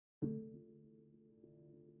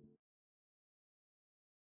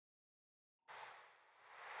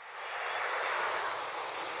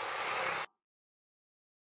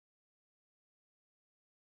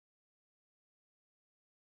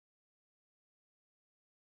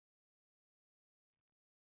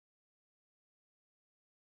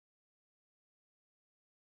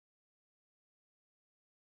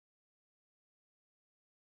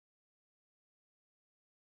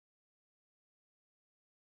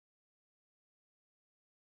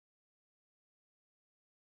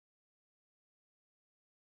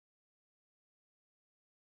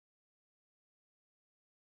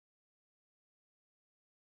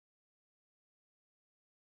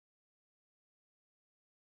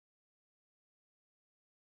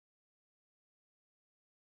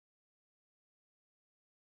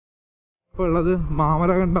ഇപ്പോൾ ഉള്ളത്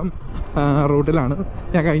മാമലകണ്ടം റൂട്ടിലാണ്.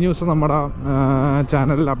 ഞാൻ കഴിഞ്ഞ ദിവസം നമ്മുടെ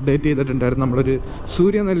ചാനലിൽ അപ്ഡേറ്റ് ചെയ്തിട്ടുണ്ടായിരുന്നു, നമ്മളൊരു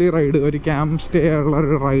സൂര്യനെല്ലി റൈഡ്, ഒരു ക്യാമ്പ് സ്റ്റേ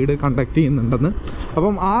ഉള്ളൊരു റൈഡ് കണ്ടക്ട് ചെയ്യുന്നുണ്ടെന്ന്.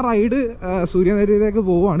 അപ്പം ആ റൈഡ് സൂര്യനെല്ലിയിലേക്ക്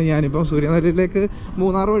പോവുകയാണ് ഞാനിപ്പം. സൂര്യനെല്ലിയിലേക്ക്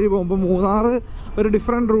മൂന്നാർ വഴി പോകുമ്പോൾ മൂന്നാർ ഒരു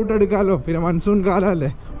ഡിഫറെൻറ്റ് റൂട്ട് എടുക്കാമല്ലോ. പിന്നെ മൺസൂൺ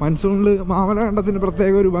കാലമല്ലേ, മൺസൂണിൽ മാമലകണ്ടത്തിന്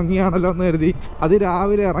പ്രത്യേക ഒരു ഭംഗിയാണല്ലോ എന്ന് കരുതി അത്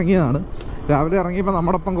രാവിലെ ഇറങ്ങിയതാണ്. രാവിലെ ഇറങ്ങിയപ്പോൾ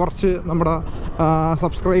നമ്മുടെ ഒപ്പം കുറച്ച് നമ്മുടെ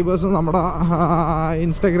സബ്സ്ക്രൈബേഴ്സും നമ്മുടെ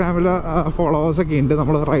ഇൻസ്റ്റാഗ്രാമിലെ ഫോളോവേഴ്സൊക്കെ ഉണ്ട്.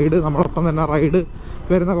 നമ്മളൊപ്പം തന്നെ റൈഡ്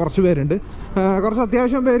വരുന്ന കുറച്ച് പേരുണ്ട്. കുറച്ച്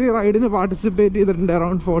അത്യാവശ്യം പേര് റൈഡിന് പാർട്ടിസിപ്പേറ്റ് ചെയ്തിട്ടുണ്ട്.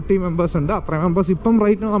 അറൗണ്ട് 40 മെമ്പേഴ്സ് ഉണ്ട്. അത്രയും മെമ്പേഴ്സ് ഇപ്പം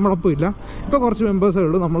റൈറ്റിന് നമ്മളൊപ്പം ഇല്ല. ഇപ്പോൾ കുറച്ച് മെമ്പേഴ്സേ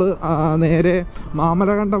ഉള്ളൂ. നമ്മൾ നേരെ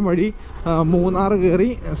മാമലകണ്ടം വഴി മൂന്നാർ കയറി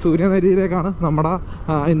സൂര്യനെല്ലിയിലേക്കാണ് നമ്മുടെ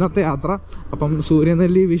ഇന്നത്തെ യാത്ര. അപ്പം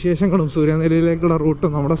സൂര്യനെല്ലി വിശേഷങ്ങളും സൂര്യനെല്ലിയിലേക്കുള്ള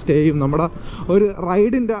റൂട്ടും നമ്മുടെ സ്റ്റേയും നമ്മുടെ ഒരു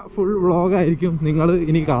റൈഡിൻ്റെ ഫുൾ വ്ളോഗായിരിക്കും നിങ്ങൾ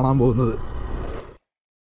ഇനി കാണാൻ പോകുന്നത്.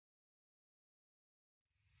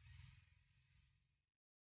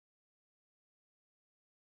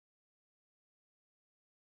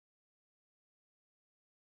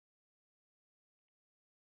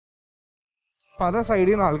 പല സൈഡിൽ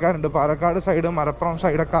നിന്ന് ആൾക്കാരുണ്ട്. പാലക്കാട് സൈഡ്, മലപ്പുറം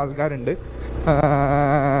സൈഡൊക്കെ ആൾക്കാരുണ്ട്.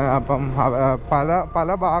 അപ്പം പല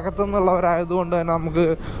പല ഭാഗത്തു നിന്നുള്ളവരായതുകൊണ്ട് തന്നെ നമുക്ക്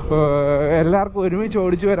എല്ലാവർക്കും ഒരുമിച്ച്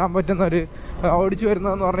ഓടിച്ചു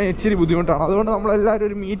വരുന്നതെന്ന് പറഞ്ഞാൽ ഇച്ചിരി ബുദ്ധിമുട്ടാണ്. അതുകൊണ്ട് നമ്മളെല്ലാവരും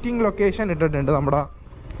ഒരു മീറ്റിംഗ് ലൊക്കേഷൻ ഇട്ടിട്ടുണ്ട്. നമ്മുടെ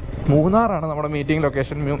മൂന്നാറാണ് നമ്മുടെ മീറ്റിംഗ്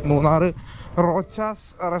ലൊക്കേഷൻ. മൂന്നാർ റോച്ചാസ്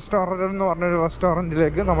റെസ്റ്റോറൻറ്റ് എന്ന് പറഞ്ഞൊരു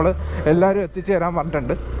റെസ്റ്റോറൻറ്റിലേക്ക് നമ്മൾ എല്ലാവരും എത്തിച്ചേരാൻ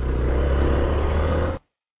പറഞ്ഞിട്ടുണ്ട്.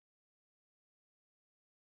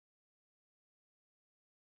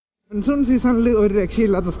 മൺസൂൺ സീസണിൽ ഒരു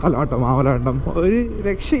രക്ഷയില്ലാത്ത സ്ഥലം കേട്ടോ മാമലകണ്ടം. ഒരു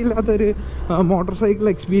രക്ഷയില്ലാത്തൊരു മോട്ടോർ സൈക്കിൾ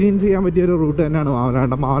എക്സ്പീരിയൻസ് ചെയ്യാൻ പറ്റിയൊരു റൂട്ട് തന്നെയാണ്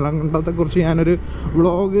മാമലകണ്ടം. മാമലകണ്ടത്തെക്കുറിച്ച് ഞാനൊരു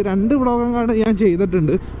രണ്ട് വ്ളോഗങ്ങാണ്ട് ഞാൻ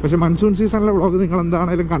ചെയ്തിട്ടുണ്ട്. പക്ഷേ മൺസൂൺ സീസണിലെ വ്ളോഗ് നിങ്ങൾ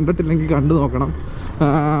എന്താണേലും കണ്ടിട്ടില്ലെങ്കിൽ കണ്ടു നോക്കണം.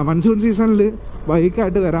 മൺസൂൺ സീസണിൽ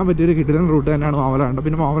ബൈക്കായിട്ട് വരാൻ പറ്റിയൊരു കിടിലൻ റൂട്ട് തന്നെയാണ് മാമലകണ്ടം.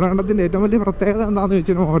 പിന്നെ മാമലകണ്ടത്തിൻ്റെ ഏറ്റവും വലിയ പ്രത്യേകത എന്താണെന്ന്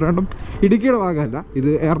വെച്ചാൽ മാമലകണ്ടം ഇടുക്കിയുടെ ഭാഗമല്ല,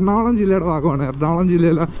 ഇത് എറണാകുളം ജില്ലയുടെ ഭാഗമാണ്. എറണാകുളം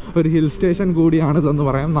ജില്ലയിലെ ഒരു ഹിൽ സ്റ്റേഷൻ കൂടിയാണിതെന്ന്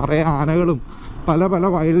പറയാം. നിറയെ ആനകളും പല പല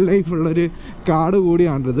വൈൽഡ് ലൈഫ് ഉള്ളൊരു കാട്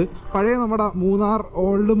കൂടിയാണിത്. പഴയ നമ്മുടെ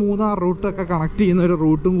ഓൾഡ് മൂന്നാർ റൂട്ടൊക്കെ കണക്ട് ചെയ്യുന്ന ഒരു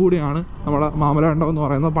റൂട്ടും കൂടിയാണ് നമ്മുടെ മാമലകണ്ടം എന്ന്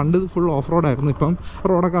പറയുന്നത്. പണ്ട് ഫുൾ ഓഫ് റോഡായിരുന്നു. ഇപ്പം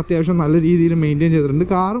റോഡൊക്കെ അത്യാവശ്യം നല്ല രീതിയിൽ മെയിൻറ്റെയിൻ ചെയ്തിട്ടുണ്ട്.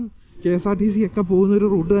 കാറും KSRTC ഒക്കെ പോകുന്നൊരു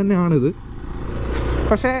റൂട്ട് തന്നെയാണിത്.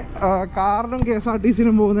 പക്ഷേ കാറിനും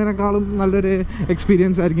KSRTCയിലും പോകുന്നതിനേക്കാളും നല്ലൊരു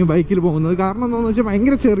എക്സ്പീരിയൻസ് ആയിരിക്കും ബൈക്കിൽ പോകുന്നത്. കാരണം എന്താണെന്ന് വെച്ചാൽ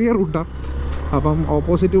ഭയങ്കര ചെറിയ റൂട്ടാണ്. അപ്പം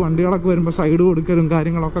ഓപ്പോസിറ്റ് വണ്ടികളൊക്കെ വരുമ്പോൾ സൈഡ് കൊടുക്കലും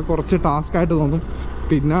കാര്യങ്ങളൊക്കെ കുറച്ച് ടാസ്ക് ആയിട്ട് തോന്നും.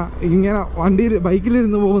 പിന്നെ ഇങ്ങനെ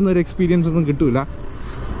ബൈക്കിലിരുന്ന് പോകുന്ന ഒരു എക്സ്പീരിയൻസ് ഒന്നും കിട്ടില്ല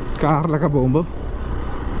കാറിലൊക്കെ പോകുമ്പോൾ.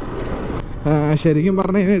 ശരിക്കും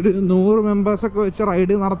പറഞ്ഞു കഴിഞ്ഞാൽ ഒരു 100 മെമ്പേഴ്സൊക്കെ വെച്ച്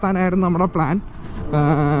റൈഡ് നടത്താനായിരുന്നു നമ്മുടെ പ്ലാൻ.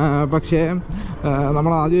 പക്ഷേ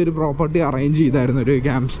നമ്മൾ ആദ്യം ഒരു പ്രോപ്പർട്ടി അറേഞ്ച് ചെയ്തായിരുന്നു, ഒരു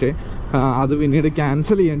ക്യാമ്പ് സ്റ്റേ. അത് പിന്നീട്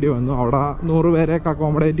ക്യാൻസൽ ചെയ്യേണ്ടി വന്നു. അവിടെ 100 പേരെയൊക്കെ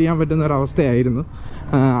അക്കോമഡേറ്റ് ചെയ്യാൻ പറ്റുന്ന ഒരവസ്ഥയായിരുന്നു.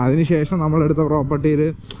 അതിനുശേഷം നമ്മളെടുത്ത പ്രോപ്പർട്ടിയിൽ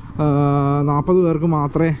 40 പേർക്ക്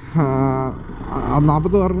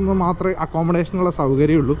മാത്രമേ അക്കോമഡേഷനുള്ള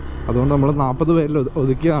സൗകര്യമുള്ളൂ. അതുകൊണ്ട് നമ്മൾ 40 പേരിൽ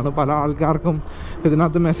ഒതുക്കിയതാണ്. പല ആൾക്കാർക്കും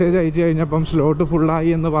ഇതിനകത്ത് മെസ്സേജ് അയച്ചു കഴിഞ്ഞപ്പം സ്ലോട്ട്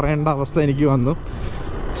ഫുള്ളായി എന്ന് പറയേണ്ട അവസ്ഥ എനിക്ക് വന്നു.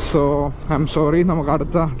 So I am sorry. നമുക്ക്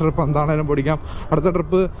അടുത്ത ട്രിപ്പ് എന്താണേലും പൊടിക്കാം. അടുത്ത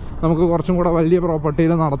ട്രിപ്പ് നമുക്ക് കുറച്ചും കൂടെ വലിയ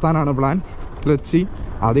പ്രോപ്പർട്ടിയിൽ നടത്താനാണ് പ്ലാൻ. Let's see.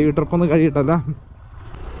 ആദ്യം ഈ ട്രിപ്പൊന്നും കഴിയിട്ടല്ല.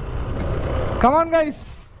 Come on guys.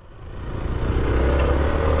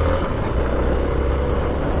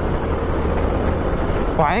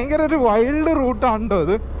 ഭയങ്കര ഒരു വൈൽഡ് റൂട്ടാണ് കേട്ടോ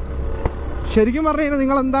ഇത്. ശരിക്കും പറഞ്ഞു കഴിഞ്ഞാൽ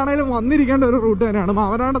നിങ്ങൾ എന്താണേലും വന്നിരിക്കേണ്ട ഒരു റൂട്ട് തന്നെയാണ്.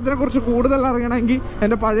 മാമലകണ്ടത്തിനെ കുറിച്ച് കൂടുതൽ അറിയണമെങ്കിൽ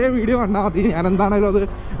എൻ്റെ പഴയ വീഡിയോ കണ്ടാൽ മതി. ഞാൻ എന്താണേലും അത്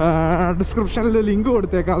ഡിസ്ക്രിപ്ഷനിൽ ലിങ്ക്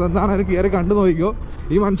കൊടുത്തേക്കാം. അതെന്താണേലും കയറി കണ്ടു നോക്കിക്കോ.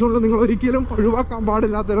 ഈ മൺസൂണിൽ നിങ്ങൾ ഒരിക്കലും ഒഴിവാക്കാൻ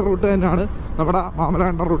പാടില്ലാത്തൊരു റൂട്ട് തന്നെയാണ് നമ്മുടെ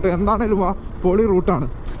മാമലകണ്ടം റൂട്ട്. എന്താണേലും പൊളി റൂട്ടാണ്.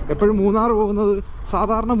 എപ്പോഴും മൂന്നാർ പോകുന്നത്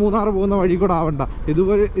സാധാരണ മൂന്നാർ പോകുന്ന വഴി കൂടെ ആവണ്ട.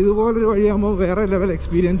 ഇതുപോലൊരു വഴിയാകുമ്പോൾ വേറെ ലെവൽ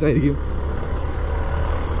എക്സ്പീരിയൻസ് ആയിരിക്കും.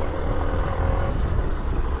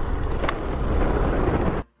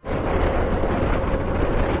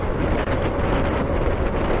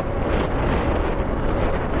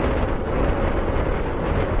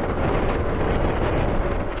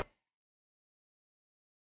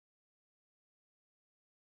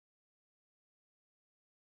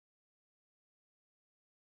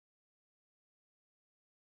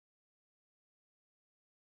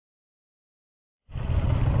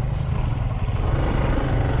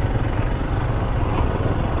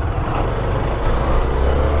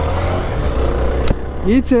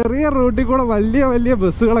 ഈ ചെറിയ റൂട്ടിൽ കൂടെ വലിയ വലിയ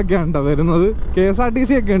ബസ്സുകളൊക്കെ ഉണ്ടോ വരുന്നത്.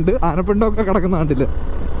 KSRTC ഒക്കെ ഉണ്ട്. ആനപ്പിണ്ടമൊക്കെ കിടക്കുന്ന കണ്ടില്ല.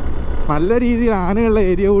 നല്ല രീതിയിൽ ആനയുള്ള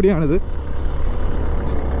ഏരിയ കൂടിയാണിത്.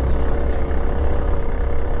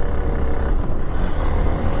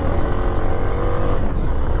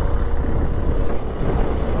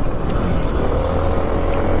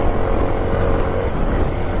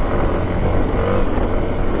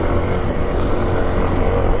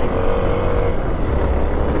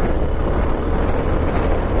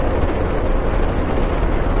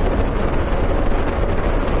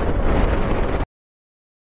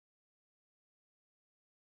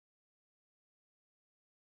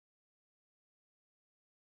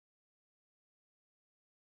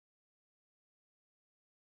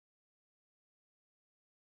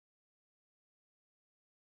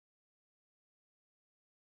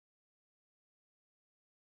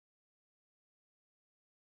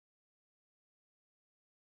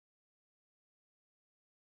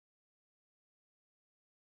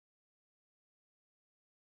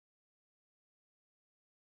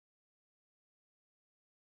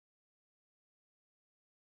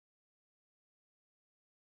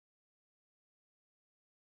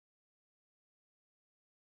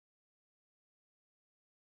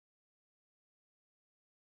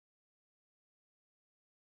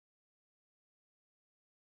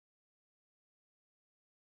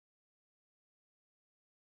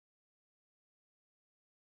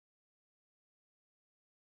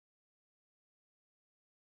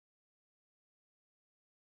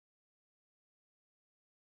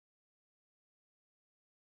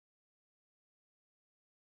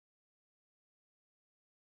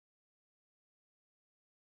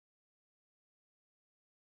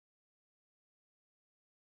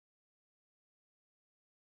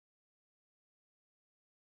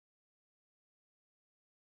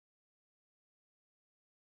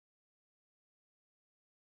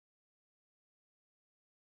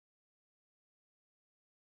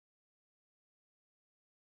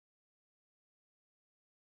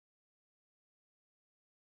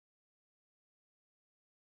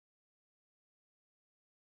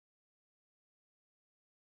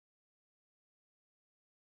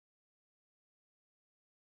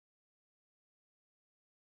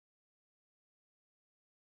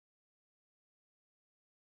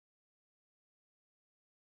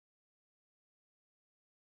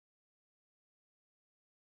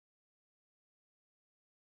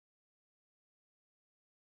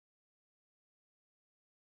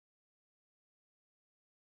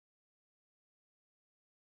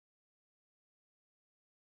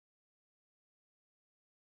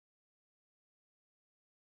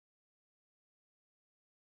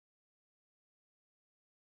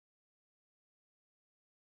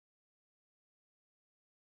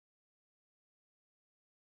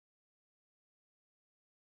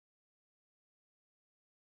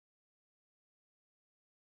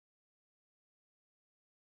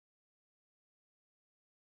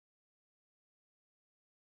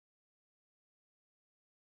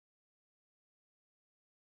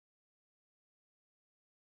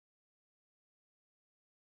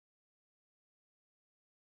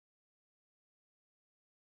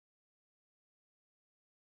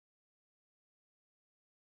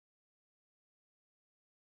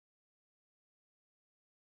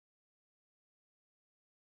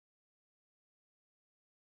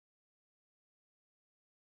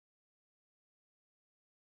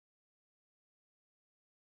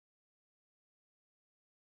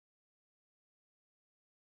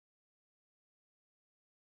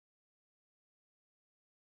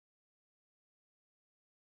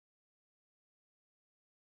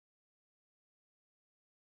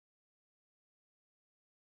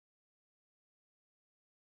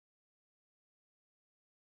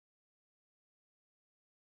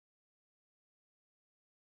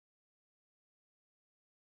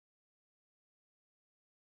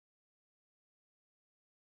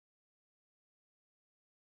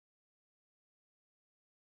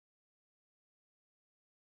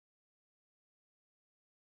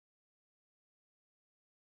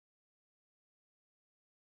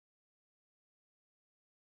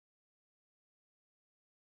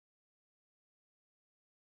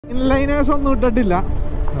 ഇൻലൈനേഴ്സ് ഒന്നും ഇട്ടിട്ടില്ല,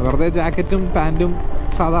 വെറുതെ ജാക്കറ്റും പാൻറ്റും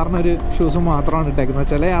സാധാരണ ഒരു ഷൂസും മാത്രമാണ് ഇട്ടേക്കുന്നത്.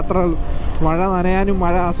 ചില യാത്ര മഴ നനയാനും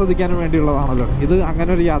മഴ ആസ്വദിക്കാനും വേണ്ടിയുള്ളതാണല്ലോ. ഇത്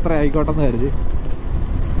അങ്ങനെ ഒരു യാത്ര ആയിക്കോട്ടെ എന്ന് കരുതി.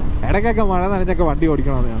 ഇടയ്ക്കൊക്കെ മഴ നനഞ്ഞൊക്കെ വണ്ടി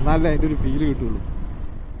ഓടിക്കണമെന്ന്, എന്നാലേ അതിൻ്റെ ഒരു ഫീല് കിട്ടുള്ളൂ.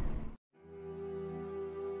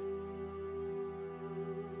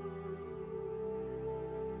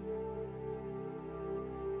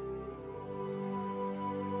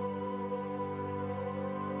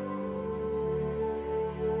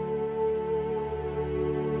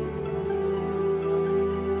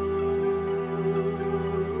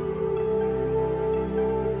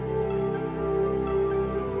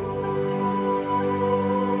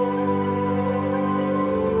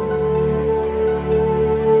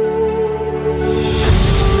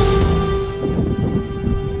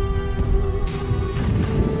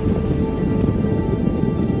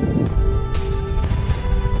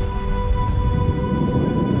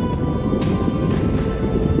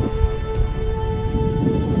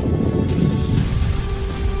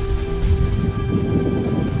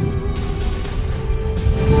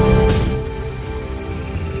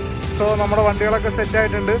 നമ്മുടെ വണ്ടികളൊക്കെ സെറ്റ്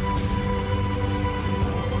ആയിട്ടുണ്ട്.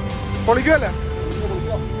 പൊളിക്കുമല്ലേ?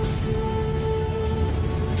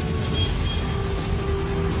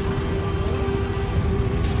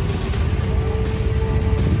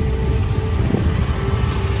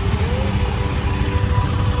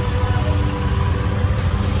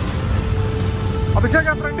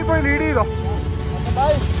 അഭിഷേക് ഫ്രണ്ടിൽ പോയി ലീഡ് ചെയ്തോ,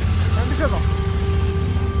 കണ്ടിച്ചോ.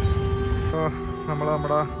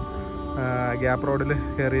 നമ്മുടെ ഗ്യാപ്പ് റോഡിൽ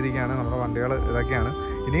കയറിയിരിക്കുകയാണ്. നമ്മുടെ വണ്ടികൾ ഇതൊക്കെയാണ്.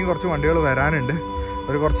 ഇനിയും കുറച്ച് വണ്ടികൾ വരാനുണ്ട്.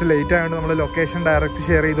 ഒരു കുറച്ച് ലേറ്റ് ആയതുകൊണ്ട് നമ്മൾ ലൊക്കേഷൻ ഡയറക്റ്റ്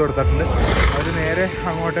ഷെയർ ചെയ്ത് കൊടുത്തിട്ടുണ്ട്. അവർ നേരെ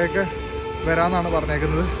അങ്ങോട്ടേക്ക് വരാമെന്നാണ്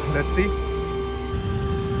പറഞ്ഞേക്കുന്നത്. Let's see.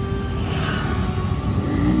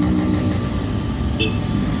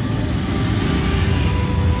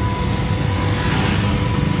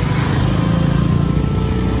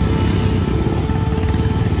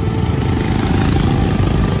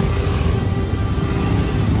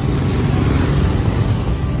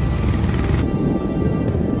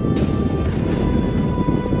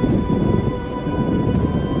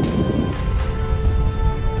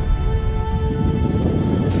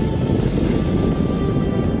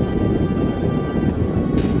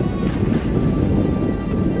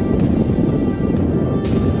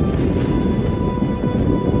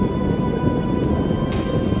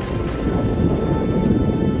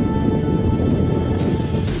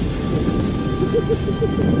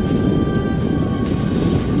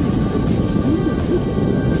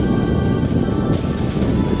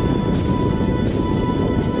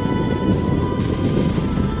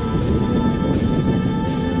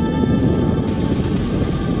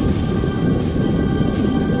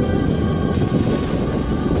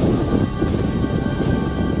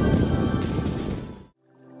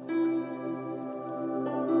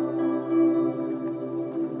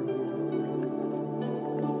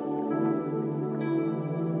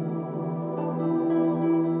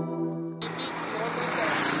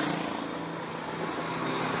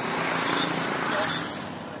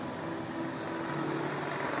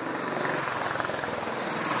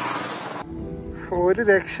 ഒരു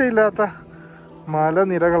രക്ഷയില്ലാത്ത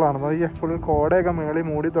മലനിരകളാണ്. നോക്കിയ ഫുൾ കോടയൊക്കെ മേളിൽ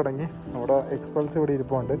മൂടി തുടങ്ങി. അവിടെ എക്സ്പൾസ് ഇവിടെ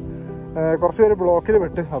ഇരിപ്പുണ്ട്. കുറച്ച് പേര് ബ്ലോക്കിൽ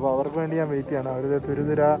പെട്ട്, അപ്പോൾ അവർക്ക് വേണ്ടി ഞാൻ വെയിറ്റ് ചെയ്യണം. അവർ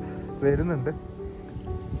തുരുതുര വരുന്നുണ്ട്.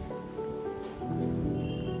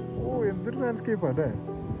 ഓ എന്തൊരു ലാൻഡ്സ്കേപ്പ് അല്ലേ,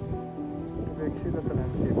 ഒരു രക്ഷയില്ലാത്ത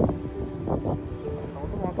ലാൻഡ്സ്കേപ്പ്.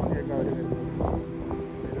 സൗണ്ട് മാത്രം കേൾക്കാം അവർ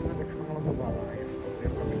വരുന്ന ലക്ഷണങ്ങളൊന്നും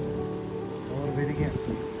വരികയാണ്.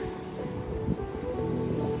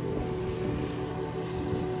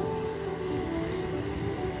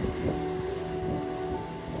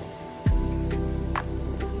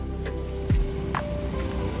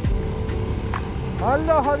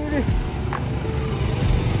 Allah habibi.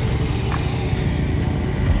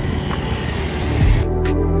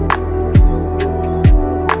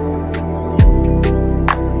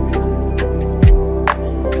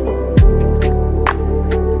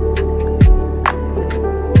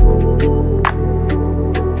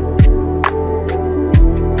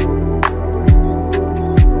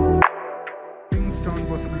 Stone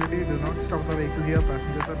possibility, do not stop the vehicle here.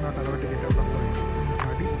 Passengers are not allowed to get out of the vehicle.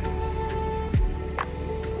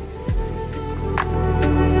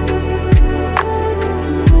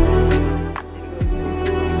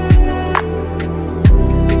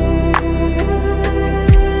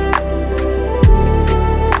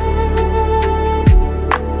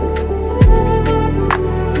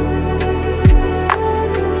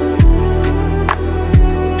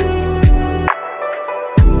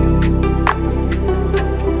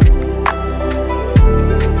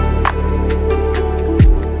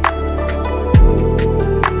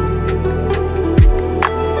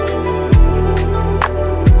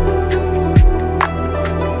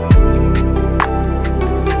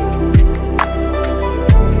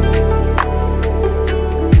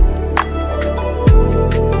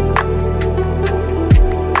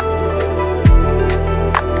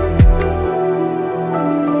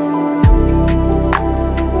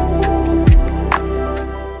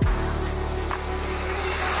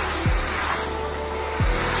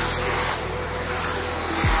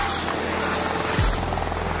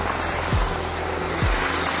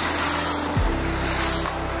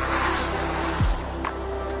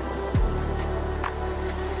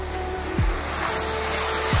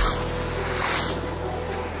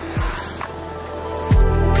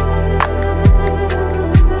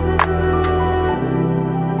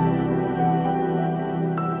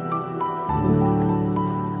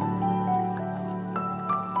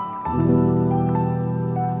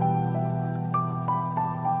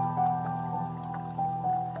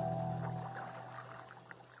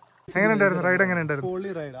 എങ്ങനെയുണ്ടായിരുന്നു റൈഡ്? എങ്ങനെയുണ്ടായിരുന്നു?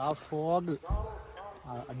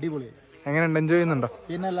 അടിപൊളി. എങ്ങനെയുണ്ട്? എൻജോയ് ചെയ്യുന്നുണ്ടോ?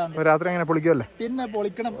 രാത്രി എങ്ങനെ പൊളിക്കുമല്ലേ? പിന്നെ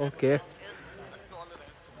പൊളിക്കണം. ഓക്കെ.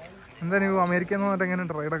 എന്താ നീ അമേരിക്ക എന്ന് പറഞ്ഞിട്ട്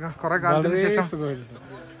എങ്ങനെയുണ്ട് റൈഡൊക്കെ? കുറെ കാലത്തിന് ശേഷം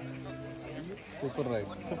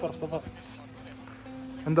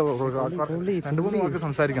എന്താ 2-3 വാക്ക്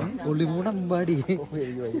സംസാരിക്കണം.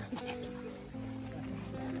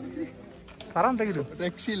 പറ എന്തെങ്കിലും.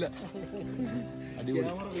 രക്ഷയില്ല. അടിപൊളി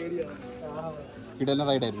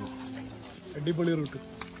റൈഡായിരുന്നു. അടിപൊളി റൂട്ട്.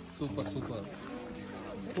 സൂപ്പർ.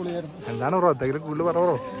 എന്താണ് ബ്രോ എന്തെങ്കിലും കൂടുതൽ പറ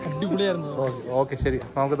ബ്രോ. അടിപൊളിയായിരുന്നു. ഓക്കെ ശരി,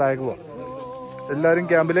 നമുക്ക് താഴേക്ക് പോവാം. എല്ലാവരും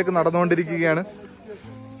ക്യാമ്പിലേക്ക് നടന്നുകൊണ്ടിരിക്കുകയാണ്.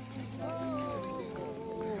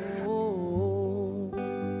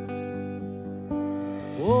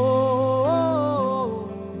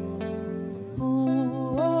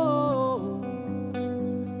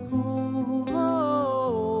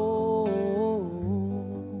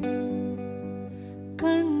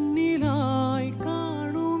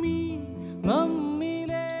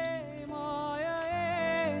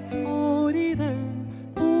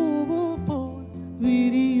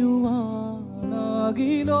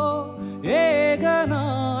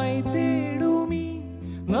 ഏകനായി തേടുമീ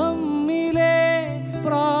നമ്മിലെ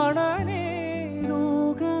പ്രാണനെ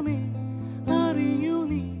ലോകമേ അറിയൂ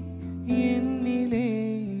നീ എന്നിലെ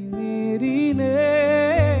നേരിലേ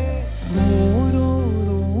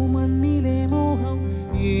ഓരോരോ മണ്ണിലെ മോഹം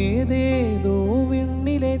ഏതേതോ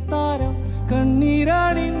വെണ്ണിലെ താരം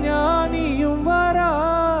കണ്ണീരണിഞ്ഞാനിയും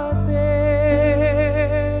വരാത്തേ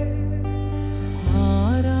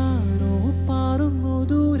ആരാരോ പാറുന്നു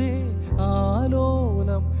ദൂരെ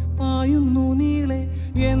ആലോലം പായുന്നു നീളെ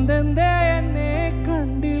എന്തെന്തേ എന്നെ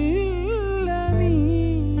കണ്ടില്ല നീ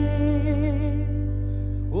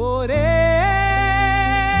ഒരേ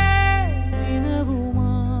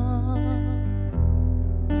ദിനവുമാ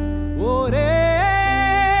ഒരേ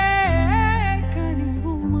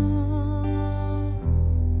കനിവുമാ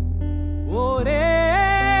ഒരേ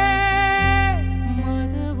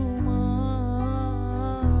മതവുമാ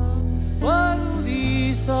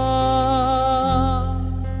പറുദീസ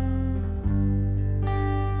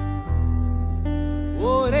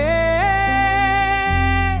ഒരേ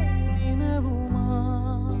ദിനവുമാ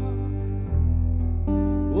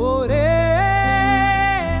ഒരേ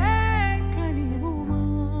കനിവുമാ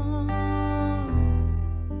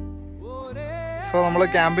ഒരേ. സോ നമ്മൾ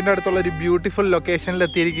ക്യാമ്പിന്റെ അടുത്തുള്ള ഒരു ബ്യൂട്ടിഫുൾ ലൊക്കേഷനിൽ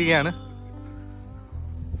എത്തിയിരിക്കുകയാണ്.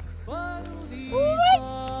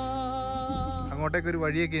 അങ്ങോട്ടേക്ക് ഒരു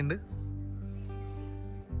വഴിയൊക്കെ ഉണ്ട്.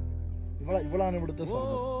 ഇവളാണ് ഇവിടുത്തെ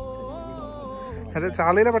അതെ,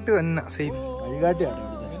 ചാളിയിലെ പട്ടി തന്നെ സെയിം വഴികാട്ടിയാണ്.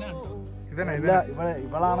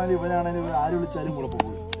 ഇവളാണെങ്കിലും ഇവനാണെങ്കിലും ആര് വിളിച്ചാലും കൂടെ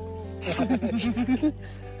പോകും.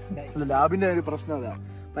 ലാബിന്റെ ഒരു പ്രശ്നം അതാ,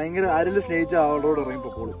 ഭയങ്കര ആരെങ്കിലും സ്നേഹിച്ച ആളോട് ഇറങ്ങി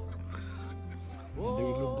പൊക്കോളും.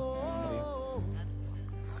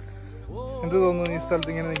 എന്ത് തോന്നുന്നു ഈ സ്ഥലത്ത്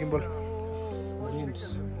ഇങ്ങനെ നിൽക്കുമ്പോൾ?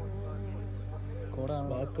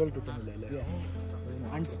 വാക്കുകൾ കിട്ടുന്നില്ല.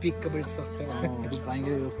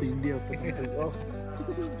 ഭയങ്കര ഇന്ത്യ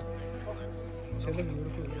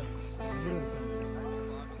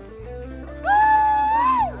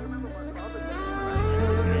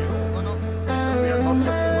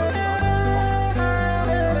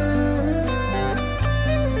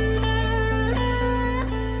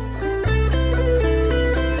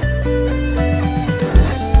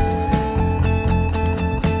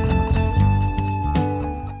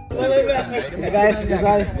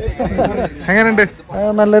എങ്ങനെയുണ്ട്?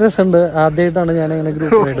 നല്ല രസമുണ്ട്. ആദ്യമായിട്ടാണ് ഞാൻ ഇങ്ങനെ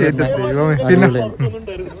ഗ്രൂപ്പ്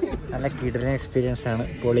നല്ല കിടലൻ എക്സ്പീരിയൻസ് ആണ്.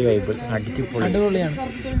 പൊളി വൈബ്, അടിച്ചു പൊളി, അടിപൊളിയാണ്.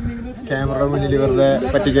 ക്യാമറ മുന്നിൽ വെറുതെ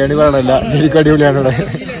പറ്റിക്കേണ്ടി പറയണല്ല, എനിക്ക് അടിപൊളിയാണ്.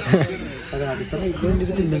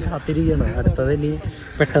 പിന്നെ കാത്തിരിക്കുകയാണ് അടുത്തത്. ഇനി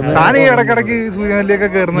പെട്ടെന്ന് ഇടക്കിടക്ക് സൂര്യനെല്ലിയൊക്കെ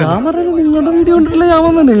കയറുന്നു. ഞാൻ പറഞ്ഞു നിങ്ങളുടെ വീഡിയോ കണ്ടിട്ടില്ല, ഞാൻ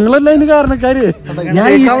വന്നു, നിങ്ങളല്ല അതിന് കാരണക്കാര്.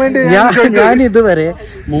 ഞാൻ ഇതുവരെ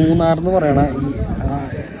മൂന്നാർന്ന് പറയണ ഈ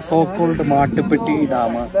സോക്കോൾഡ് മാട്ടുപ്പെട്ടി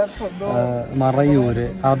ഡാം, മറയൂര്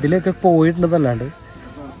അതിലൊക്കെ പോയിട്ടുള്ളതല്ലാണ്ട്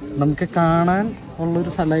നമുക്ക് കാണാൻ ഉള്ളൊരു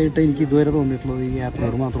സ്ഥലമായിട്ട് എനിക്ക് ഇതുവരെ തോന്നിയിട്ടുള്ളത് ഈ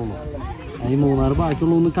യാത്രയോട് മാത്രമേ ഉള്ളൂ. ഈ മൂന്നാർ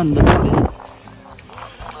ബാക്കിയുള്ളതൊന്നും കണ്ടിട്ടില്ല.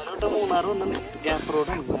 മൂന്നാർ വന്നിട്ട് ഗ്യാപ്പ്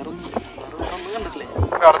റോഡാണ്, വേറെ ഒന്നും കണ്ടിട്ടില്ലേ?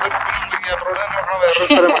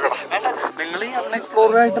 നിങ്ങൾ ഈ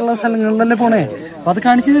അൺഎക്സ്പ്ലോർഡ് ആയിട്ടുള്ള സ്ഥലങ്ങളിൽ തന്നെ പോണേ, അപ്പൊ അത്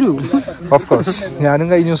കാണിച്ചു തരൂ. ഓഫ് കോഴ്സ്, ഞാനും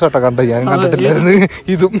കഴിഞ്ഞ ദിവസം കേട്ടോ കണ്ടു, ഞാനും കണ്ടിട്ടില്ലായിരുന്നു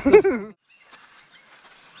ഇതും.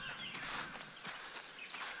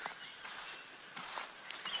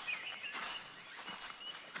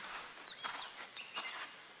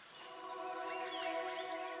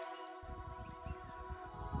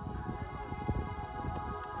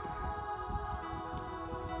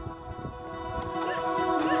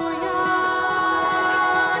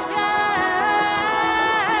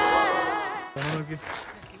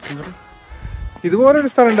 ഇതുപോലൊരു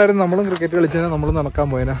സ്ഥലം ഉണ്ടായിരുന്നു, നമ്മളും ക്രിക്കറ്റ് കളിച്ചാൽ നമ്മൾ നടക്കാൻ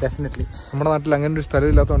പോയനാ. ഡെഫിനറ്റ്ലി നമ്മുടെ നാട്ടിൽ അങ്ങനെ ഒരു സ്ഥലം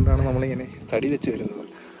ഇല്ലാത്തതുകൊണ്ടാണ് നമ്മളിങ്ങനെ തടി വെച്ച് വരുന്നത്.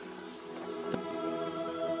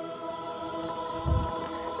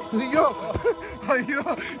 അയ്യോ അയ്യോ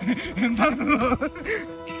എന്താണ്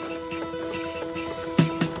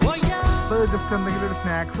ജസ്റ്റ് എന്തെങ്കിലും ഒരു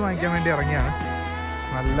സ്നാക്സ് വാങ്ങിക്കാൻ വേണ്ടി ഇറങ്ങിയാണ്.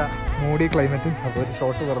 നല്ല മൂടി ക്ലൈമറ്റും, അപ്പോൾ ഒരു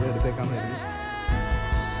ഷോട്ട് വെറുതെ എടുത്തേക്കാന്ന് കരുതി.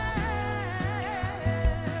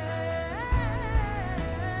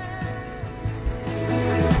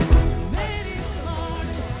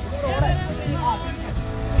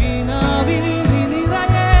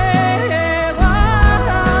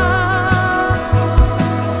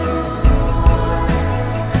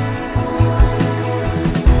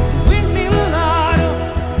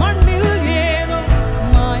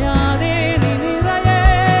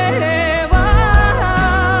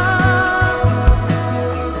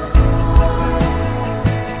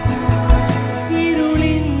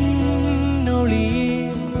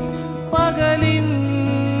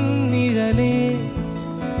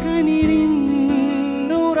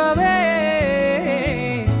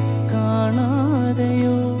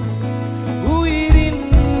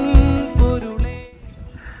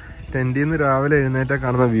 ടെന്റിൽ നിന്ന് രാവിലെ എഴുന്നേറ്റാൽ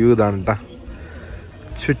കാണുന്ന വ്യൂ ഇതാണ് കേട്ടോ.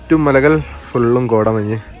 ചുറ്റും മലകൾ, ഫുള്ളും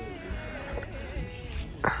കോടമഞ്ഞ്.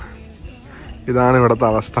 ഇതാണ് ഇവിടുത്തെ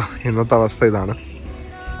അവസ്ഥ, ഇന്നത്തെ അവസ്ഥ ഇതാണ്.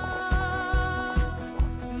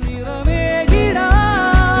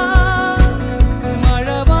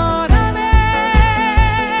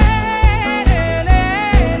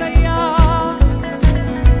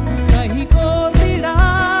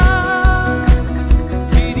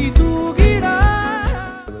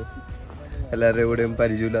 എല്ലാവരുടെ കൂടെയും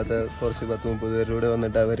പരിചയമില്ലാത്ത കുറച്ച് 10-30 പേരുടെ കൂടെ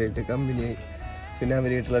വന്നിട്ട് അവരായിട്ട് കമ്പനി, പിന്നെ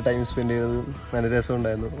അവരായിട്ടുള്ള ടൈം സ്പെൻഡ് ചെയ്തത് നല്ല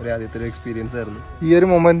രസമുണ്ടായിരുന്നു. ഒരു ആദ്യത്തെ ഒരു എക്സ്പീരിയൻസ് ആയിരുന്നു. ഈ ഒരു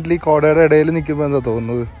മൊമെന്റിൽ ഈ കോടയുടെ ഇടയിൽ നിൽക്കുമ്പോൾ എന്താ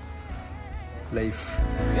തോന്നുന്നത്? ലൈഫ്.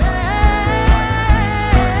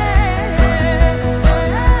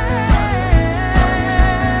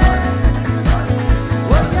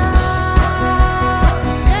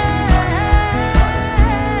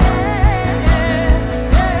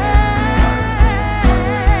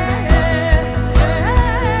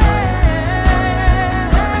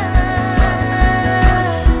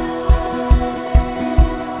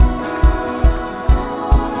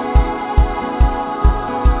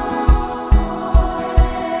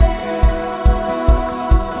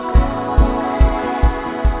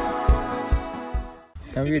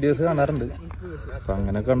 ഞാൻ വീഡിയോസ് കാണാറുണ്ട്. അപ്പം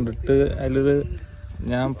അങ്ങനെ കണ്ടിട്ട് അതിലൊരു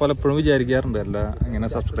ഞാൻ പലപ്പോഴും വിചാരിക്കാറുണ്ട്, അല്ല ഇങ്ങനെ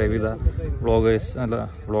സബ്സ്ക്രൈബ് ചെയ്ത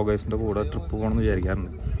വ്ളോഗേഴ്സിൻ്റെ കൂടെ ട്രിപ്പ് പോകണമെന്ന്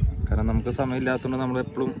വിചാരിക്കാറുണ്ട്. കാരണം നമുക്ക് സമയമില്ലാത്തതുകൊണ്ട്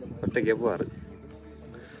നമ്മളെപ്പോഴും ഒറ്റയ്ക്കാണ് പോകാറ്.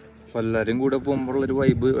 അപ്പോൾ എല്ലാവരും കൂടെ പോകുമ്പോഴുള്ളൊരു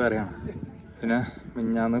വൈബ് വേറെയാണ്. പിന്നെ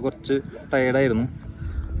മിഞ്ഞാന്ന് കുറച്ച് ടയേർഡായിരുന്നു.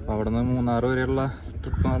 അപ്പോൾ അവിടെ നിന്ന് 3 വരെയുള്ള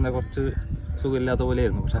ട്രിപ്പ് പറഞ്ഞാൽ കുറച്ച് സുഖമില്ലാത്ത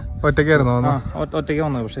പോലെയായിരുന്നു. പക്ഷേ ഒറ്റയ്ക്ക്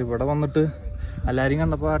വന്നത്. പക്ഷേ ഇവിടെ വന്നിട്ട് എല്ലാവരും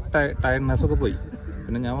കണ്ടപ്പോൾ ആ ടയർഡ്നെസ് ഒക്കെ പോയി.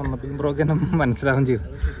 പിന്നെ ഞാൻ വന്നപ്പോൾ ബ്രോക്ക് എന്നെ മനസ്സിലാവുകയും ചെയ്തു.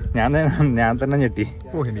 ഞാൻ തന്നെ ഞെട്ടി.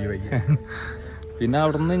 പിന്നെ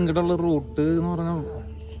അവിടെ നിന്ന് ഇങ്ങോട്ടുള്ള റൂട്ട് എന്ന് പറഞ്ഞാൽ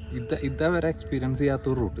ഇതാ വരെ എക്സ്പീരിയൻസ്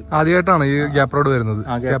ചെയ്യാത്തൊരു റൂട്ട്. ആദ്യമായിട്ടാണ് ഈ ഗ്യാപ്പ് റോഡ് വരുന്നത്.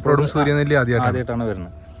 ആദ്യമായിട്ടാണ്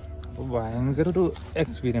വരുന്നത്. അപ്പോൾ ഭയങ്കര ഒരു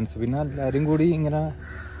എക്സ്പീരിയൻസ്. പിന്നെ എല്ലാവരും കൂടി ഇങ്ങനെ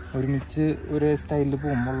ഒരുമിച്ച് ഒരേ സ്റ്റൈലിൽ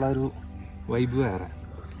പോകുമ്പോൾ ഉള്ള ഒരു വൈബ് വേറെ.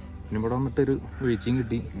 പിന്നെ ഇവിടെ വന്നിട്ടൊരു വീഴ്ചയും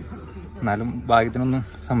കിട്ടി. എന്നാലും ഭാഗ്യത്തിനൊന്നും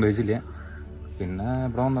സംഭവിച്ചില്ല. പിന്നെ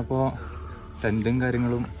ഇവിടെ വന്നപ്പോൾ ടെൻറ്റും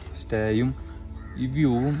കാര്യങ്ങളും സ്റ്റേയും ഈ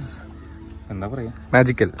വ്യൂവും എന്താ പറയുക,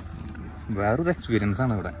 മാജിക്കൽ. വേറൊരു എക്സ്പീരിയൻസ്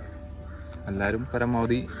ആണ് ഇവിടെ. എല്ലാവരും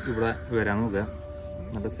പരമാവധി ഇവിടെ വരാൻ നോക്കുക.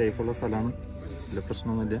 നല്ല സേഫുള്ള സ്ഥലമാണ്, വലിയ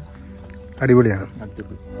പ്രശ്നമൊന്നുമില്ല, അടിപൊളിയാണ്.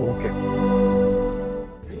 അടിപൊളി. ഓക്കെ.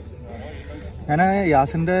 ഞാൻ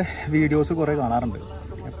യാസിൻ്റെ വീഡിയോസ് കുറേ കാണാറുണ്ട്.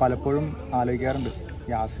 പലപ്പോഴും ആലോചിക്കാറുണ്ട്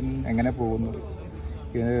യാസിൻ എങ്ങനെ പോകുന്നു,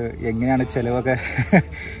 എങ്ങനെയാണ് ചിലവൊക്കെ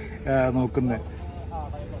നോക്കുന്നത്.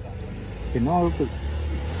 പിന്നെ ഓൾക്ക്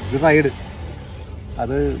ഇത് റൈഡ്,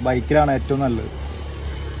 അത് ബൈക്കിലാണ് ഏറ്റവും നല്ലത്.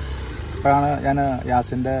 ഇപ്പോഴാണ് ഞാൻ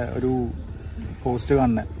യാസിൻ്റെ ഒരു പോസ്റ്റ്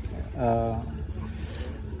കാണുന്നത്.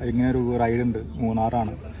 ഇങ്ങനൊരു റൈഡുണ്ട്,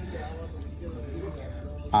 മൂന്നാറാണ്.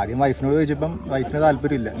 ആദ്യം വൈഫിനോട് ചോദിച്ചപ്പം വൈഫിന്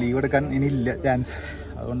താല്പര്യമില്ല, ലീവ് എടുക്കാൻ ഇനിയില്ല ചാൻസ്.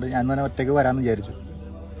 അതുകൊണ്ട് ഞാൻ തന്നെ ഒറ്റയ്ക്ക് വരാമെന്ന് വിചാരിച്ചു.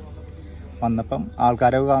 വന്നപ്പം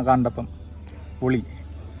ആൾക്കാരെ കണ്ടപ്പം പൊളി.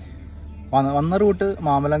 വന്ന റൂട്ട്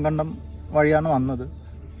മാമലക്കണ്ടം വഴിയാണ് വന്നത്.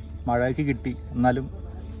 മഴയ്ക്ക് കിട്ടി, എന്നാലും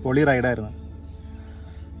പൊളി റൈഡായിരുന്നു.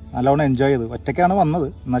 നല്ലോണം എൻജോയ് ചെയ്തു. ഒറ്റയ്ക്കാണ് വന്നത്,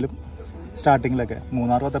 എന്നാലും സ്റ്റാർട്ടിങ്ങിലൊക്കെ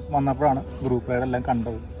മൂന്നാർ വന്നപ്പോഴാണ് ഗ്രൂപ്പ് റൈഡെല്ലാം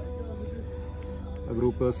കണ്ടത്.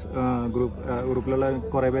 ഗ്രൂപ്പിലുള്ള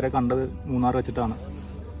കുറേ പേരെ കണ്ടത് മൂന്നാർ വെച്ചിട്ടാണ്.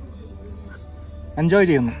 എൻജോയ്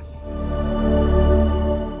ചെയ്യുന്നു.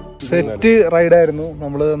 സെറ്റ് റൈഡായിരുന്നു.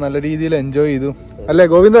 നമ്മൾ നല്ല രീതിയിൽ എൻജോയ് ചെയ്തു. അല്ലേ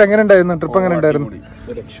ഗോവിന്ദ? എങ്ങനെ ഉണ്ടായിരുന്നു ട്രിപ്പ്? എങ്ങനെ ഉണ്ടായിരുന്നു?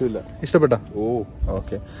 ഇഷ്ടപ്പെട്ടോ?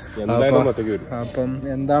 ഓക്കെ. അപ്പം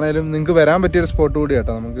എന്താണേലും നിങ്ങൾക്ക് വരാൻ പറ്റിയൊരു സ്പോട്ട് കൂടി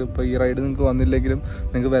കേട്ടോ. നമുക്ക് ഇപ്പൊ ഈ റൈഡ് നിങ്ങൾക്ക് വന്നില്ലെങ്കിലും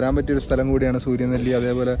നിങ്ങൾക്ക് വരാൻ പറ്റിയൊരു സ്ഥലം കൂടിയാണ് സൂര്യനെല്ലി.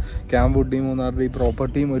 അതേപോലെ ക്യാമ്പ് വുഡി, മൂന്നാറിന്റെ ഈ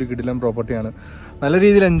പ്രോപ്പർട്ടിയും ഒരു കിടിലം പ്രോപ്പർട്ടിയാണ്. നല്ല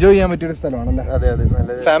രീതിയിൽ എൻജോയ് ചെയ്യാൻ പറ്റിയൊരു സ്ഥലമാണല്ലേ? അതെ അതെ,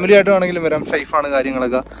 ഫാമിലി ആയിട്ട് വേണമെങ്കിലും വരാം. സേഫാണ്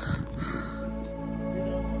കാര്യങ്ങളൊക്കെ.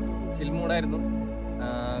 ചിൽമൂടായിരുന്നു,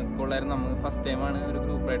 കൊള്ളായിരുന്നു. നമ്മൾ ഫസ്റ്റ് ടൈമാണ് ഒരു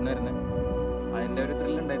ഗ്രൂപ്പ് റൈഡിന് വരുന്നത്. അതിന്റെ ഒരു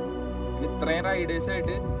ത്രില്ല് ഉണ്ടായിരുന്നു. ഇത്രയും റൈഡേഴ്സ്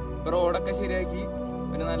ആയിട്ട് ഇപ്പൊ റോഡൊക്കെ ശരിയാക്കി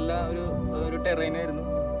പിന്നെ നല്ല ഒരു ടെറൈൻ ആയിരുന്നു.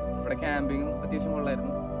 ഇവിടെ ക്യാമ്പിങ്ങും അത്യാവശ്യം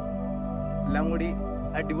കൊള്ളായിരുന്നു. എല്ലാം കൂടി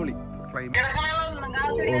അടിപൊളി.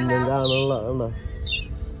 ഒന്നും കാണുള്ള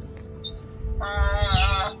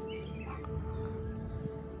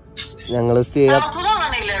ഞങ്ങള് സ്റ്റേ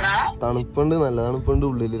തണുപ്പുണ്ട്, നല്ല തണുപ്പുണ്ട്.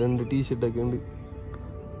 ഉള്ളില് 2 ടീഷർട്ടൊക്കെ ഉണ്ട്.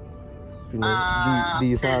 പിന്നെ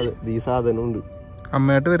ഈ സാധനം ഉണ്ട്.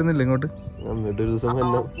 അമ്മയായിട്ട് വരുന്നില്ല ഇങ്ങോട്ട്? അമ്മയായിട്ട് ഒരു ദിവസം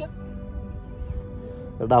വന്ന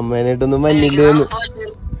അമ്മേനായിട്ടൊന്നും മഞ്ഞില്ലേന്ന്.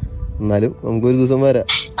 എന്നാലും നമുക്കൊരു ദിവസം വരാം.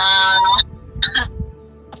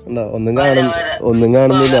 ഒന്നും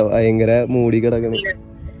കാണുന്നില്ല, ഭയങ്കര മൂടി കിടക്കണേ.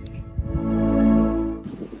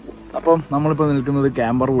 അപ്പം നമ്മളിപ്പോൾ നിൽക്കുന്നത്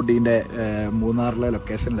ക്യാമ്പർ വുഡിന്റെ മൂന്നാറിലെ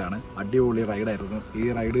ലൊക്കേഷനിലാണ്. അടിപൊളി റൈഡായിരുന്നു ഈ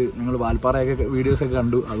റൈഡ്. ഞങ്ങൾ വാൽപ്പാറയൊക്കെ വീഡിയോസൊക്കെ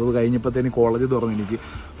കണ്ടു. അത് കഴിഞ്ഞപ്പോഴത്തേന് കോളേജ് തുറന്നു. എനിക്ക്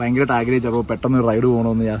ഭയങ്കരമായിട്ട് ആഗ്രഹിച്ചപ്പോൾ പെട്ടെന്ന് റൈഡ്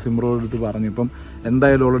പോകണമെന്ന് യാസിംബ്രോയുടെ അടുത്ത് പറഞ്ഞു. ഇപ്പം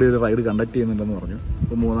എന്തായാലും ഓൾറെഡി ഒരു റൈഡ് കണ്ടക്ട് ചെയ്യുന്നുണ്ടെന്ന് പറഞ്ഞു.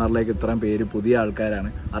 ഇപ്പം മൂന്നാറിലേക്ക് ഇത്രയും പേര് പുതിയ ആൾക്കാരാണ്.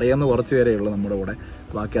 അറിയാവുന്ന കുറച്ച് പേരേ ഉള്ളൂ നമ്മുടെ കൂടെ.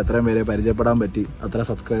 ബാക്കി അത്രയും പേരെ പരിചയപ്പെടാൻ പറ്റി. അത്ര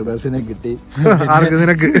സബ്സ്ക്രൈബേഴ്സിനെ കിട്ടി.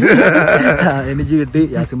 എനിക്ക് കിട്ടി.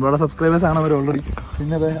 യാസിംബ്രോയുടെ സബ്സ്ക്രൈബേഴ്സ് ആണ് അവർ ഓൾറെഡി.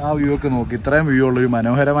 പിന്നെ ആ വ്യൂ ഒക്കെ നോക്കി. ഇത്രയും വ്യൂ ഉള്ളൊരു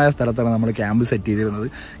മനോഹരമായ സ്ഥലത്താണ് നമ്മൾ ക്യാമ്പ് സെറ്റ് ചെയ്തിരുന്നത്.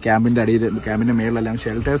 ക്യാമ്പിന്റെ അടിയിൽ, ക്യാമ്പിന്റെ മേളിലെല്ലാം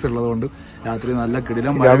ഷെൽട്ടേഴ്സ് ഉള്ളതുകൊണ്ട് രാത്രി നല്ല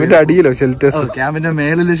കിടിലം. അടിയിലോ ഷെൽട്ടേഴ്സ്? ക്യാമ്പിന്റെ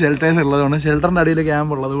മേളിൽ ഷെൽട്ടേഴ്സ് ഉള്ളതുകൊണ്ട്, ഷെൽട്ടറിന്റെ അടിയിൽ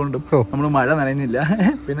ക്യാമ്പ് ഉള്ളത് കൊണ്ടും നമ്മൾ മഴ നനയുന്നില്ല.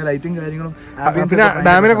 പിന്നെ ലൈറ്റും കാര്യങ്ങളും. പിന്നെ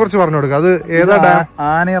ഡാമിനെ കുറിച്ച് പറഞ്ഞു കൊടുക്കുക. അത് ഏതാ ഡാം?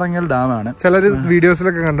 ആനയിറങ്ങൽ ഡാമാണ്. ചിലർ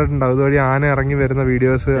വീഡിയോസിലൊക്കെ കണ്ടിട്ടുണ്ടാവും ഇതുവഴി ആന ഇറങ്ങി വരുന്ന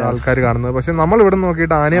വീഡിയോസ് ആൾക്കാർ കാണുന്നത്. പക്ഷെ നമ്മൾ ഇവിടെ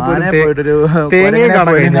നോക്കിയിട്ട് ആനയെ പോയിട്ടൊരു തേനയും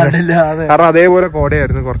കാണാൻ കഴിഞ്ഞില്ല. കാരണം അതേപോലെ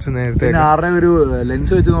കോടയായിരുന്നു കുറച്ച് നേരത്തെ. ആരുടെ ഒരു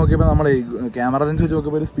ലെൻസ് വെച്ച് നോക്കിയപ്പോ നമ്മളെ ക്യാമറ ലെൻസ് വെച്ച്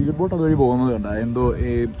നോക്കിയപ്പോ ഒരു സ്പീഡ് ബോട്ട് അതുവഴി പോകുന്നത് കണ്ട. എന്തോ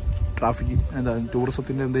ഈ ട്രാഫിക്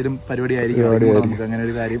ടൂറിസത്തിന്റെ എന്തെങ്കിലും പരിപാടി ആയിരിക്കും നമുക്ക്. അങ്ങനെ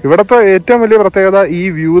ഒരു കാര്യം. ഇവിടത്തെ ഏറ്റവും വലിയ പ്രത്യേകത ഈ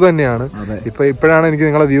വ്യൂ തന്നെയാണ്. ഇപ്പോഴാണ് എനിക്ക്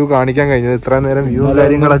നിങ്ങളെ വ്യൂ കാണിക്കാൻ കഴിഞ്ഞത്. ഇത്രയും നേരം വ്യൂ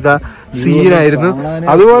കാര്യങ്ങളൊക്കെ സീനായിരുന്നു.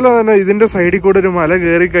 അതുപോലെ തന്നെ ഇതിന്റെ സൈഡിൽ കൂടെ ഒരു മല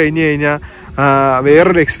കയറി കഴിഞ്ഞു കഴിഞ്ഞാൽ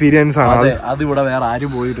വേറൊരു എക്സ്പീരിയൻസ് ആണ്. അതിവിടെ വേറെ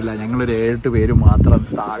ആരും പോയിട്ടില്ല. ഞങ്ങളൊരു 7 പേര് മാത്രം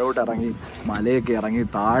താഴോട്ട് ഇറങ്ങി മലയൊക്കെ ഇറങ്ങി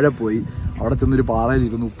താഴെ പോയി അവിടെ ചെന്നൊരു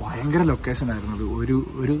പാറയിലിരുന്നു. ഭയങ്കര ലൊക്കേഷൻ ആയിരുന്നു അത്.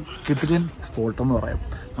 ഒരു കിടിലൻ സ്പോട്ട് എന്ന് പറയാം.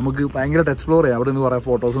 നമുക്ക് ഭയങ്കരമായിട്ട് എക്സ്പ്ലോർ ചെയ്യാം. അവിടെ നിന്ന് കുറേ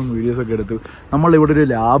ഫോട്ടോസും വീഡിയോസൊക്കെ എടുത്തു. നമ്മളിവിടെ ഒരു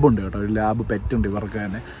ലാബുണ്ട് കേട്ടോ. ഒരു ലാബ് പെറ്റുണ്ട് ഇവർക്ക്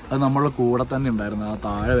തന്നെ. അത് നമ്മളുടെ കൂടെ തന്നെ ഉണ്ടായിരുന്നു. ആ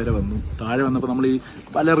താഴെ വരെ വന്നു. താഴെ വന്നപ്പോൾ നമ്മൾ ഈ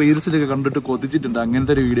പല റീൽസിലൊക്കെ കണ്ടിട്ട് കൊതിച്ചിട്ടുണ്ട്.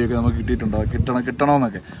 അങ്ങനത്തെ ഒരു വീഡിയോ ഒക്കെ നമുക്ക് കിട്ടിയിട്ടുണ്ടോ,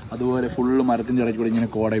 കിട്ടണമെന്നൊക്കെ. അതുപോലെ ഫുള്ള് മരത്തിൻ്റെ ഇടയ്ക്ക് കൂടെ ഇങ്ങനെ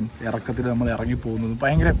കോടയും ഇറക്കത്തിൽ നമ്മൾ ഇറങ്ങി പോകുന്നതും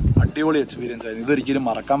ഭയങ്കര അടിപൊളി എക്സ്പീരിയൻസ് ആയിരുന്നു. ഇതൊരിക്കലും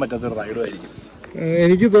മറക്കാൻ പറ്റാത്തൊരു റൈഡും ആയിരിക്കും.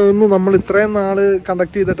 എനിക്ക് തോന്നുന്നു നമ്മൾ ഇത്രയും നാള്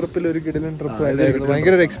കണ്ടക്ട് ചെയ്ത ട്രിപ്പിൽ ഒരു കിടിലൻ ട്രിപ്പ് ആയിരുന്നു.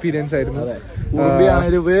 ഭയങ്കര ഒരു എക്സ്പീരിയൻസ് ആയിരുന്നു.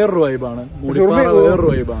 വേറൊരു വൈബാണ്. വേറൊരു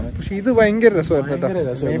വൈബാണ്. പക്ഷെ ഇത് ഭയങ്കര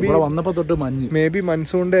രസമായിരുന്നു. വന്നപ്പോ തൊട്ട് മഞ്ഞ്. മേ ബി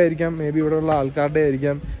മൺസൂണിന്റെ ആയിരിക്കാം, മേ ബി ഇവിടെ ഉള്ള ആൾക്കാരുടെ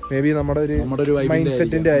ആയിരിക്കാം, മേ ബി നമ്മുടെ ഒരു മൈൻഡ്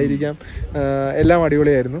സെറ്റിന്റെ ആയിരിക്കാം. എല്ലാം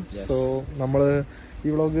അടിപൊളിയായിരുന്നു. സോ നമ്മള് ഈ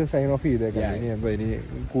വ്ളോഗ് സൈൻ ഓഫ് ചെയ്തേക്കാം. ഇനി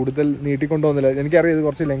കൂടുതൽ നീട്ടിക്കൊണ്ടുവന്നില്ല. എനിക്കറിയാം ഇത്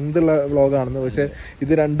കുറച്ച് ലെങ്ത് ഉള്ള വ്ളോഗാണെന്ന്. പക്ഷെ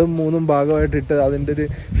ഇത് 2-3 ഭാഗമായിട്ടിട്ട് അതിന്റെ ഒരു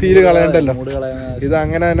ഫീല് കളയണ്ടല്ലോ. ഇത്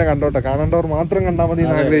അങ്ങനെ തന്നെ കണ്ടോട്ടെ. കാണേണ്ടവർ മാത്രം കണ്ടാൽ മതി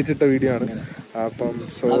എന്ന് ആഗ്രഹിച്ചിട്ട വീഡിയോ ആണ്. അപ്പം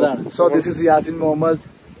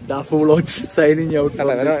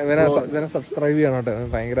സബ്സ്ക്രൈബ് ചെയ്യണം കേട്ടോ.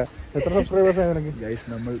 ഭയങ്കര എത്ര സബ്സ്ക്രൈബേഴ്സ് ആയി നിനക്ക്?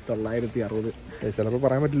 നമ്മൾ 960. ചിലപ്പോ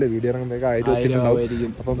പറയാൻ പറ്റില്ല. വീഡിയോ ഇറങ്ങുമ്പോഴേക്കും 1000 ഉണ്ടാവും.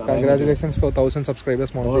 അപ്പം കൺഗ്രാറ്റുലേഷൻസ് ഫോർ 1000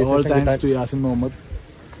 സബ്സ്ക്രൈബേഴ്സ്.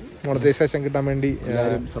 മോണിറ്റൈസേഷൻ കിട്ടാൻ വേണ്ടി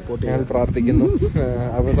ഞങ്ങൾ പ്രാർത്ഥിക്കുന്നു.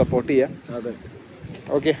 അവർ സപ്പോർട്ട് ചെയ്യാം.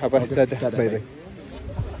 ഓക്കെ, അപ്പൊ ബൈ ബൈ.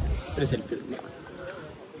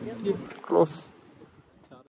 ക്ലോസ്.